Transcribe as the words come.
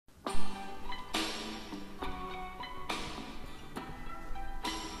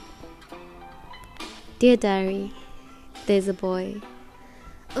Dear diary, there's a boy.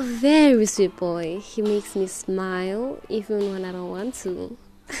 A very sweet boy. He makes me smile even when I don't want to.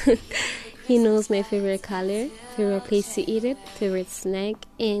 He knows my favorite color, favorite place to eat it, favorite snack,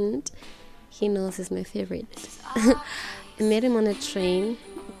 and he knows it's my favorite. I met him on a train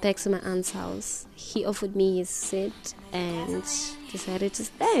back to my aunt's house. He offered me his seat and decided to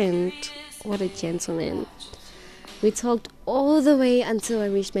stand. What a gentleman. We talked all the way until I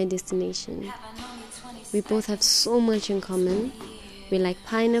reached my destination. We both have so much in common. We like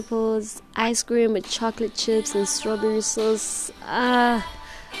pineapples, ice cream with chocolate chips and strawberry sauce. The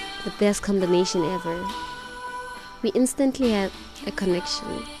best combination ever. We instantly had a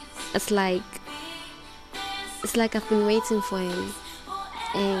connection. It's like I've been waiting for him,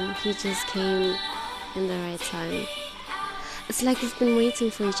 and he just came in the right time. It's like we've been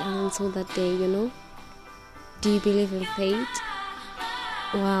waiting for each other until that day, you know? Do you believe in fate?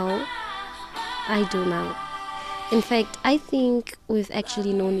 Well, I do now. In fact, I think we've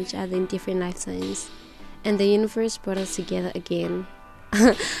actually known each other in different lifetimes, and the universe brought us together again.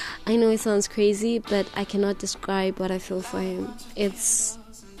 I know it sounds crazy, but I cannot describe what I feel for him. It's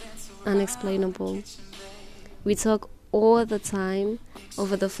unexplainable. We talk all the time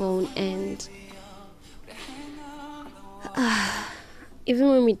over the phone, and even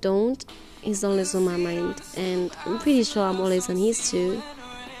when we don't, he's always on my mind, and I'm pretty sure I'm always on his too.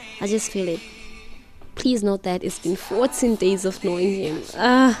 I just feel it. Please note that it's been 14 days of knowing him.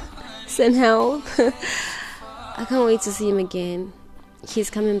 Send help. I can't wait to see him again.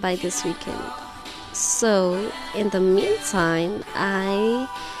 He's coming by this weekend. So, in the meantime, I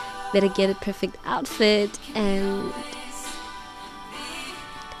better get a perfect outfit and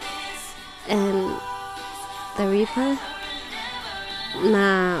the Reaper?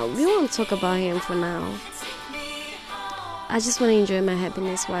 Nah, we won't talk about him for now. I just want to enjoy my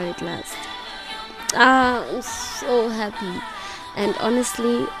happiness while it lasts. I'm so happy. And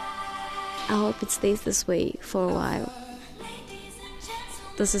honestly, I hope it stays this way for a while.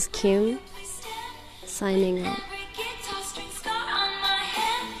 This is Kim, signing out.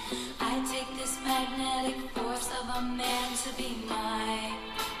 I take this magnetic force of a man to be my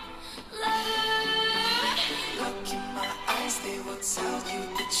lover. Look in my eyes, they will tell you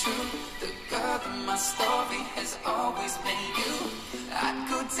the truth. The girl in my story has always been you. I'd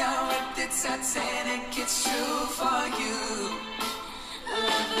go down with the Titanic, it's true for you.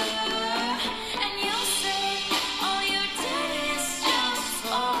 Lover.